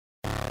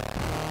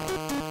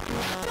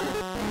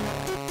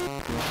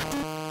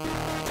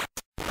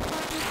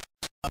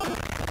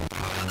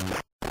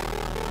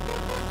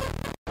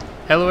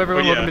Hello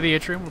everyone, Oh, yeah. welcome to the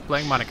Atrium. We're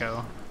playing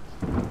Monaco.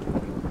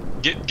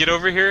 Get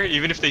over here.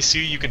 Even if they see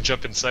you, you can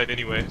jump inside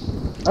anyway.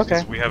 Okay.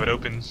 'Cause we have it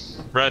open.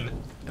 Run.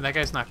 And that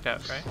guy's knocked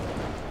out, right?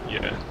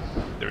 Yeah.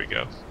 There we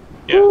go.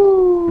 Yeah.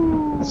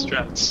 Woo!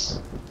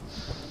 Strats.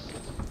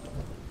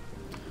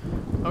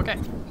 Okay.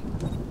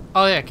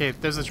 Oh yeah, okay,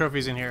 there's the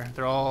trophies in here.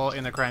 They're all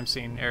in the crime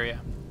scene area.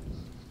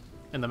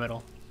 In the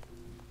middle.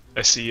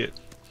 I see it.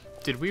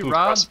 Did we Ooh,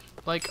 rob? cross-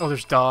 Like, oh,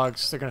 there's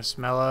dogs. They're gonna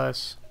smell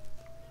us.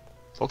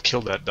 I'll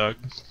kill that dog.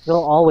 They'll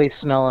always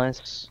smell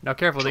us. Now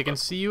careful, they can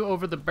see you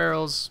over the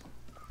barrels,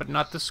 but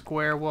not the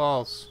square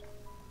walls.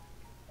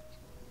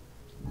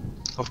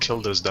 I'll kill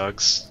those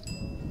dogs.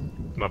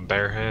 My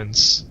bare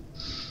hands.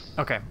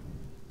 Okay.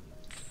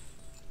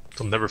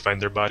 They'll never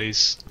find their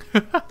bodies.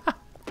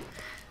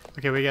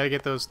 Okay, we gotta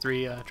get those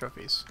 3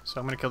 trophies. So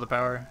I'm gonna kill the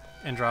power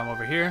and draw them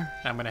over here.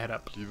 And I'm gonna head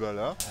up. Qui va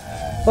là?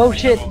 Oh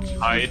shit!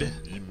 Hide.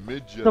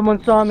 Immédiatement.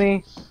 Someone saw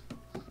me.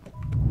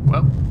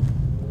 Well,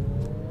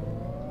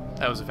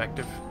 that was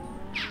effective.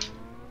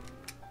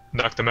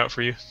 Knock them out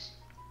for you.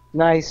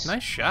 Nice.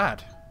 Nice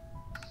shot.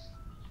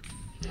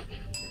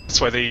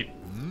 That's why they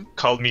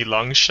called me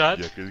long shot.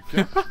 Y a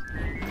quelqu'un?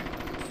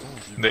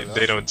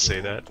 They don't say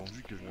that.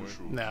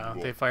 No,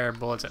 they fire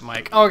bullets at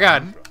Mike. Oh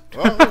god!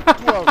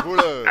 Arrête-toi,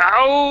 voleur!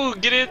 Ow!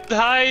 Get it!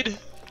 Hide!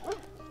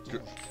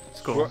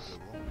 It's cool.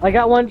 I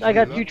got one. I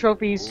got 2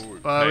 trophies. We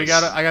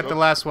got. I got the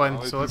last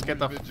one, so let's get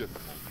the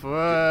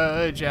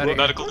fudge out of here.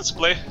 Nautical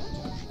display.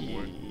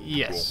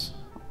 Yes.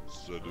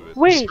 Ça devait être...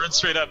 Wait, Run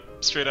straight up.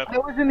 Straight up. I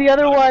was in the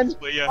other one.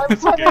 Display, yeah. I'm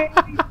It's okay.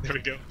 coming. There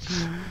we go.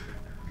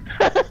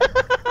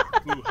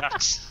 Ooh,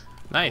 hacks.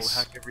 Nice.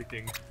 We'll hack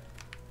everything.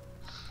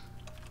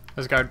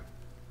 Let's guard.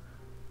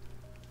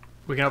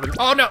 We can open it.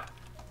 Oh no!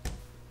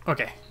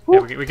 Okay. Yeah,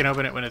 we can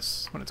open it when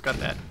it's got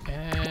that.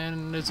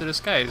 And it's a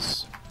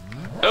disguise.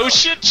 Oh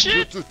shit! Je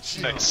Shit! te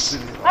tire, Nice.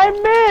 scélérat. I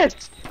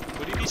missed.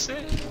 What did he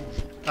say?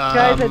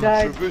 Guys, I Je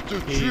died. vais te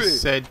He tuer!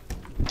 said.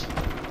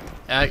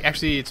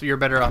 Actually, you're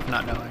better off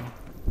not knowing.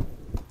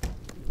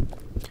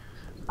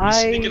 He's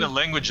speaking a I.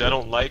 language I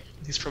don't like.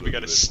 He's probably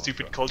got a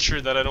stupid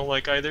culture that I don't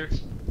like either.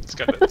 He's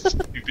got that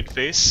stupid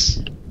face.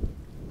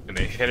 And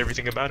I hate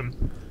everything about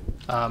him.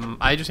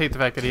 I just hate the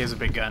fact that he has a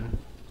big gun,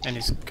 and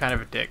he's kind of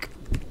a dick.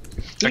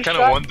 I He kind shot-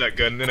 of want that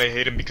gun, and I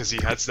hate him because he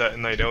has that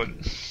and I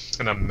don't.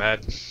 And I'm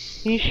mad.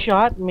 He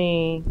shot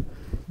me.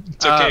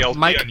 It's okay, I'll be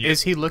Mike, on you.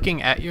 is he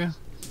looking at you?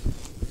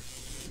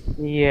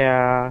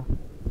 Yeah.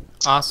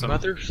 Awesome.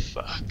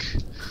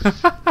 Motherfuck.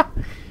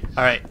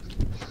 Alright.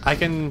 I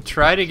can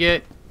try to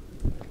get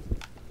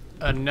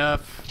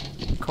enough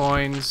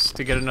coins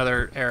to get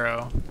another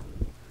arrow.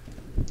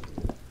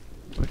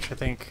 Which I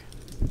think...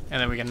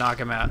 And then we can knock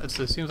him out. It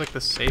seems like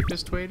the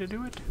safest way to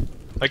do it.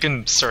 I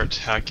can start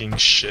hacking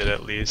shit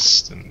at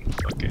least, and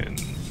fucking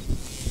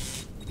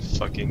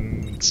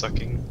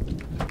sucking.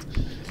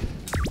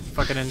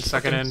 Fucking in,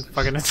 sucking in,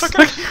 fucking in,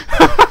 Sucking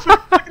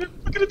sucking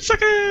Fucking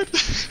sucking!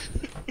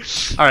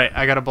 Alright,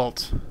 I got a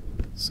bolt.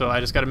 So I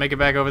just gotta make it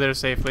back over there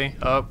safely.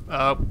 Up,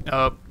 up,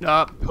 up,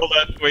 up. Hold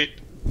on,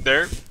 wait.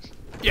 There?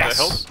 Yes!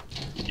 Help?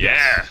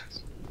 Yeah!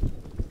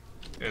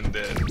 And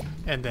then...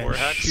 And then More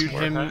hacks, shoot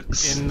more him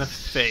hacks. in the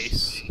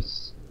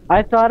face.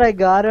 I thought I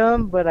got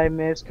him, but I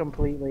missed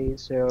completely.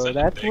 So Is that a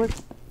that's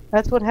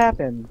thing? what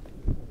happened.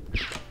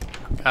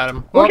 Got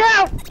him. Look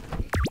Oh, out!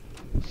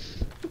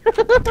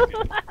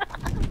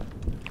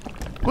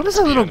 what is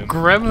a little him.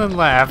 gremlin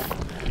laugh?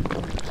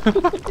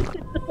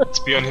 Let's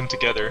be on him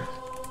together.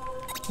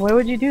 Why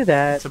would you do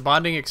that? It's a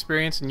bonding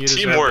experience, and you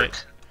deserve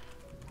Teamwork!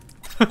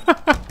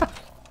 it.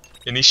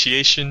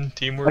 Initiation,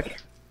 teamwork, Okay.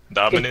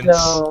 dominance.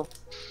 So,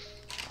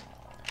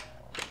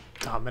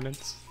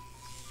 Dominance.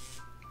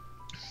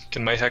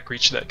 Can my hack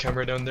reach that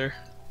camera down there?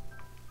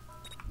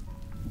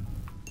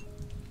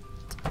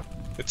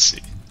 Let's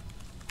see.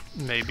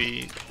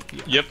 Maybe.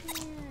 Yep.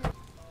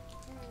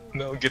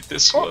 No, get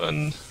this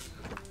one.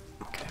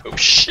 Oh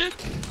shit!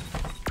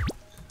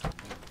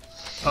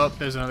 Oh,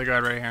 there's another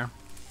guard right here.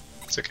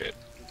 It's okay.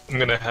 I'm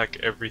gonna hack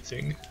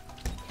everything.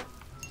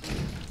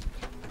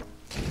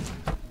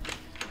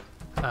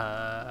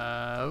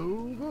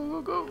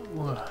 Go, go,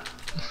 go.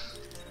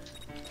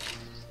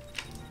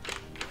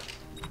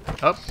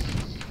 Up.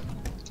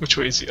 Which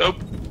way is he? Oh,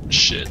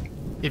 shit.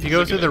 If you go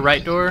Look through at the him.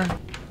 right door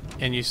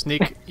and you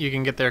sneak, you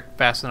can get there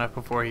fast enough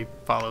before he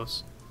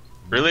follows.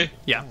 Really?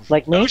 Yeah.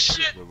 like me? Oh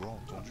shit! Tu dois avoir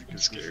entendu quelque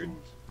Scared.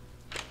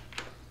 chose.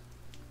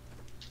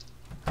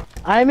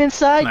 I'm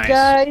inside, Nice.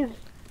 guys.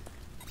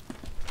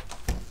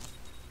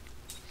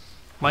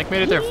 Mike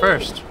made it there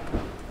first.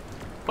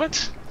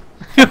 What?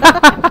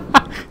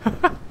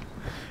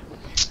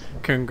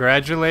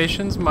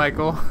 Congratulations,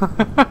 Michael.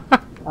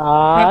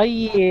 Ah,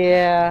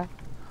 yeah.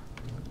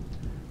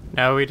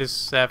 Now we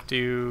just have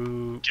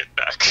to Get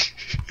back.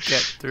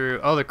 get through.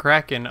 Oh, the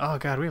Kraken. Oh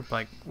god, we have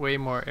like way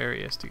more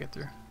areas to get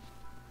through.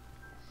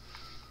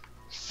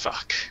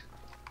 Fuck.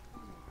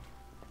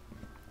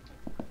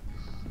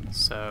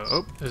 So,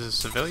 oh, there's a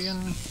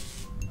civilian.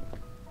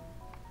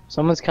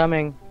 Someone's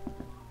coming.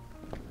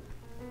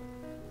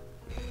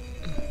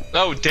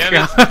 Oh, damn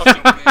it!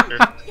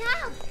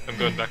 Fucking- I'm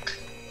going back.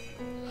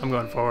 I'm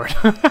going forward.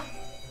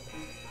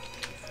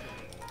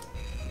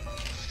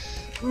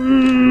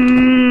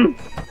 I'm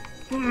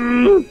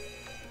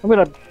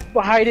gonna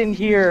hide in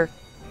here.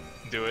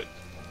 Do it.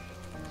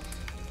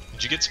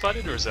 Did you get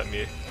spotted, or is that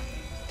me?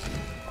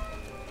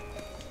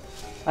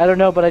 I don't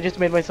know, but I just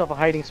made myself a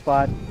hiding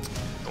spot.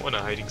 I want a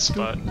hiding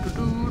spot.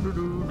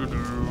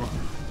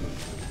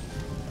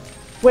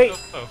 Wait,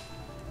 Oh,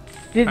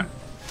 did I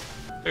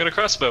got a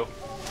crossbow.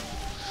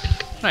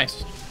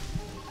 Nice.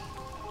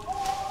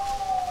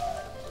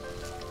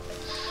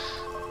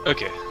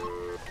 Okay.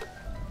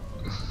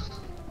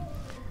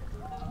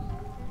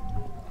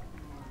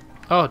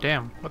 Oh,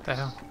 damn. What the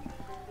hell?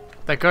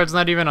 That guard's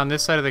not even on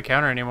this side of the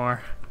counter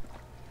anymore.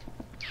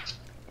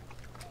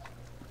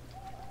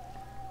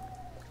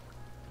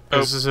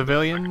 There's a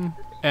civilian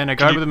and a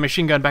guard with a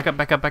machine gun. Back up,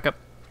 back up, back up.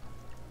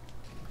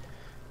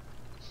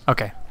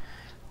 Okay.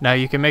 Now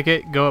you can make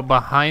it go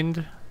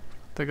behind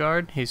the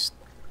guard. He's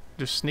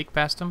just sneak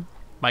past him.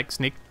 Mike,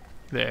 sneak.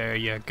 There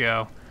you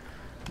go.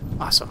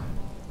 Awesome.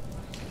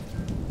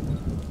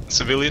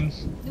 Civilian.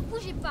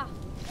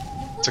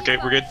 It's okay,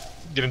 we're good.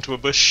 Get into a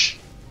bush.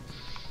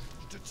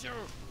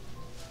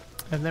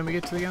 And then we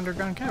get to the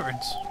underground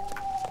caverns.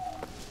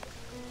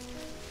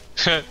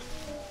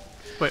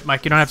 Wait,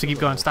 Mike, you don't have to keep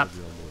going. Stop.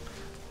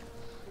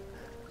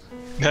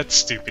 That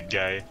stupid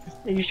guy.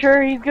 are you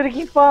sure he's gonna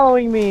keep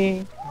following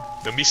me?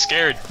 Don't be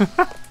scared.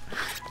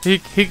 He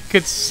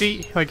could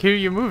see, like, hear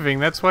you moving.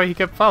 That's why he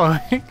kept following.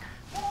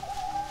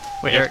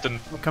 Wait, You Eric,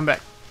 have to come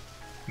back.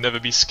 never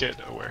be scared.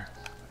 Oh, where?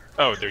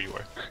 Oh, there you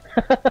are.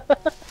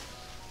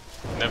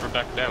 Never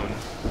back down.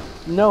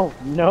 No,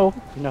 no,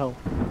 no.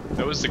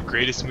 That was the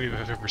greatest move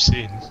I've ever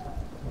seen.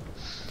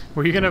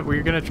 Were you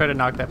gonna try to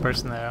knock that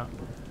person there out?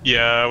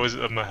 Yeah,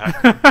 I'm a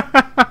hacker.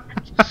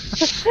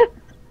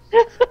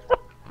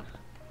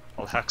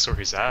 I'll hacksaw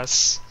his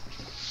ass.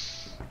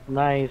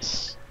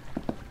 Nice.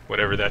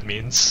 Whatever that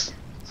means.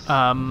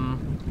 I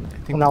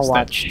think Now that's that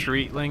watch.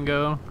 street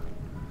lingo.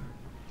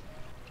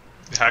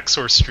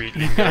 Hacksaw Street.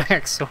 lingo.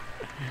 Axel.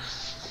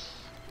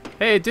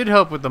 Hey, it did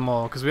help with the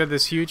mole, because we had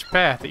this huge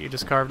path that you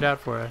just carved out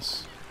for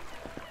us.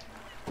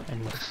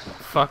 And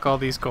fuck all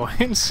these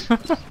coins.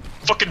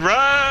 Fucking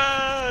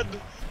run!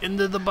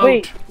 Into the boat.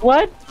 Wait,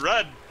 what?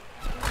 Run!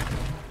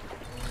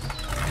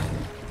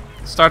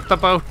 Start the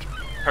boat.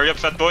 Hurry up,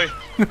 fat boy.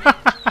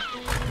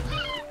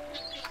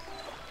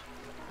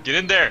 Get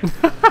in there.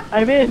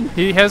 I'm in.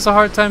 He has a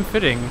hard time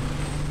fitting.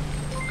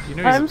 You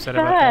know he's I'm upset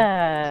about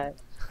that.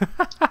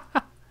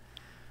 fat.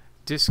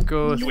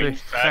 Disco You ain't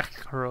fat.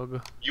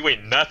 Rog. You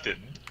ain't nothing.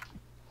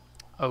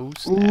 Oh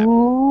snap.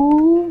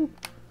 Ooh.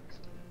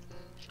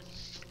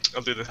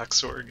 I'll do the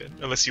hacksaw again.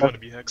 Unless you want to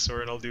be hacksaw,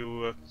 and I'll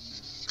do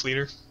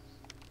cleaner.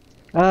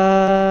 It's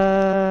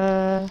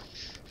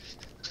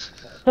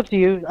up to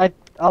you.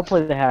 I'll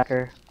play the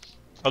hacker.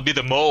 I'll be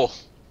the mole.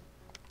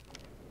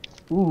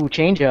 Ooh,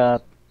 change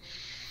up.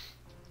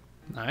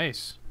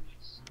 Nice.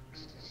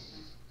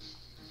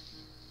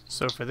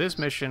 So for this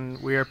mission,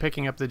 we are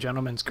picking up the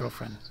gentleman's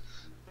girlfriend.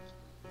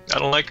 I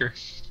don't like her.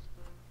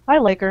 I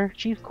like her.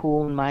 She's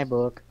cool in my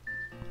book.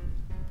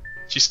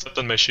 She stepped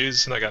on my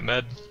shoes, and I got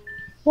mad.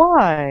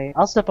 Why?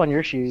 I'll step on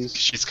your shoes.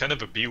 She's kind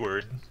of a B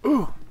word.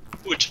 Ooh,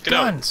 Ooh, check it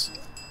out. guns!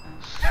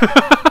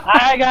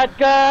 I got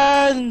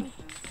guns!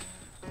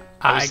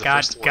 That was I the got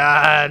first one.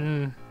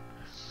 gun!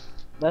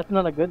 That's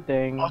not a good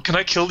thing. Oh, can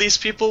I kill these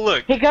people?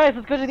 Look. Hey guys,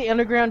 let's go to the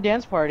underground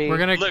dance party. We're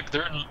gonna Look,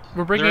 we're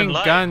they're bringing in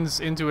line. guns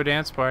into a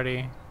dance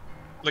party.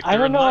 Look, I they're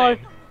don't in know. line.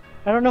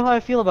 I don't know how I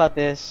feel about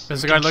this.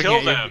 There's a We guard can looking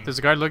at kill you. them. There's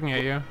a guard looking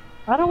at you.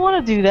 I don't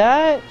want to do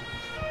that.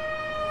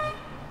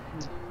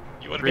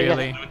 You want to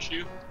Really? be don't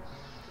you?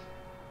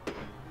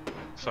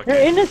 Fuck You're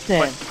it.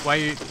 innocent.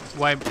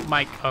 Why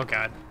Mike? Oh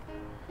god.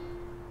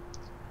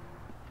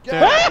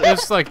 Ah!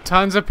 There's like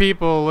tons of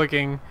people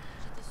looking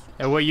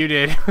at what you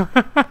did.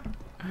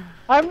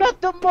 I'm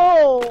not the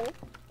mole.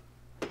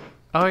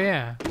 Oh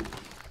yeah.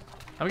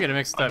 I'm getting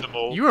mixed I'm up. the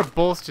mole. You are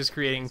both just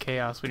creating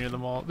chaos when you're the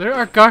mole. There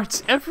are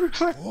guards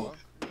everywhere.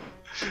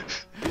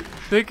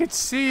 They could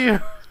see you.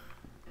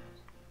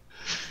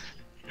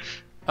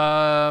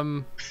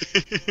 Damn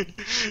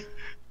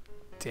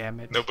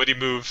it. Nobody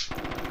move.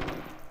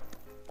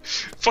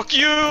 Fuck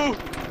you!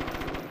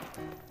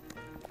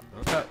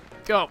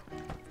 Go.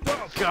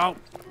 Go.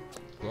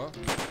 Quoi?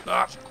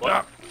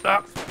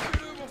 Stop.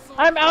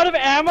 I'm out of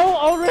ammo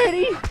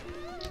already.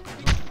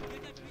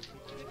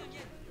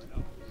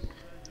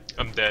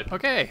 I'm dead.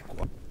 Okay.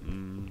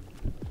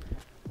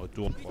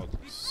 Retourne prendre.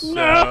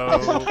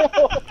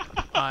 So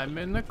I'm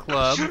in the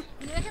club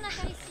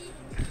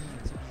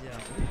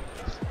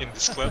In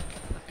this clip.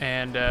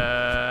 and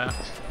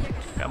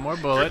got more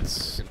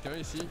bullets. Quelqu'un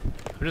ici?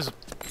 I'm just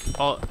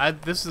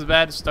this is a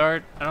bad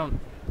start. I don't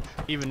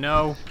even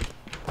know.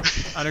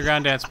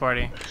 Underground dance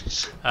party.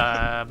 But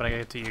I gotta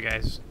get to you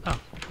guys. Oh.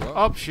 Quoi?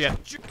 Oh shit.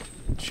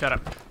 Shut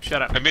up.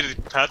 Shut up. I made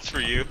a path for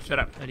you. Shut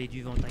up. Allez,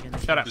 du vent, t'as rien à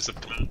faire. Shut up. There's a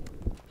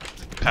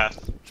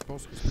path. Je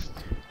pense que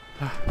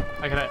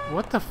I gotta.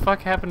 What the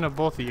fuck happened to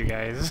both of you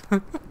guys?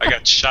 I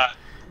got shot.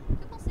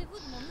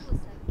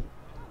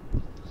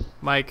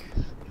 Mike,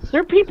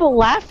 There are people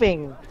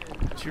laughing.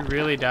 did you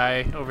really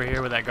die over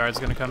here where that guard's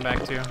gonna come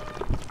back to?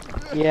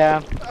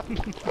 Yeah.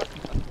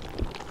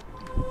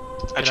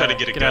 I try to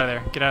get a Get out of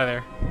gun. there. Get out of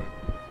there.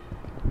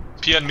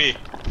 Pee on me.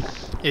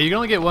 Yeah, you can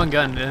only get one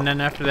gun, and then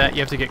after that,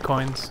 you have to get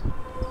coins.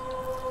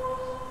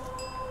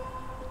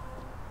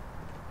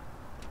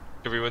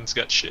 Everyone's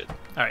got shit.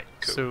 Alright,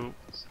 Cool. so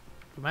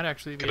we might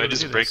actually be Can able I to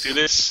just do break this. through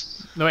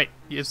this? No, wait.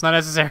 It's not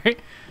necessary.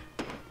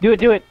 Do it.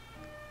 Do it.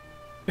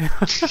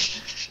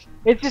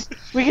 It's just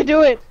we can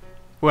do it.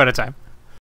 One at a time.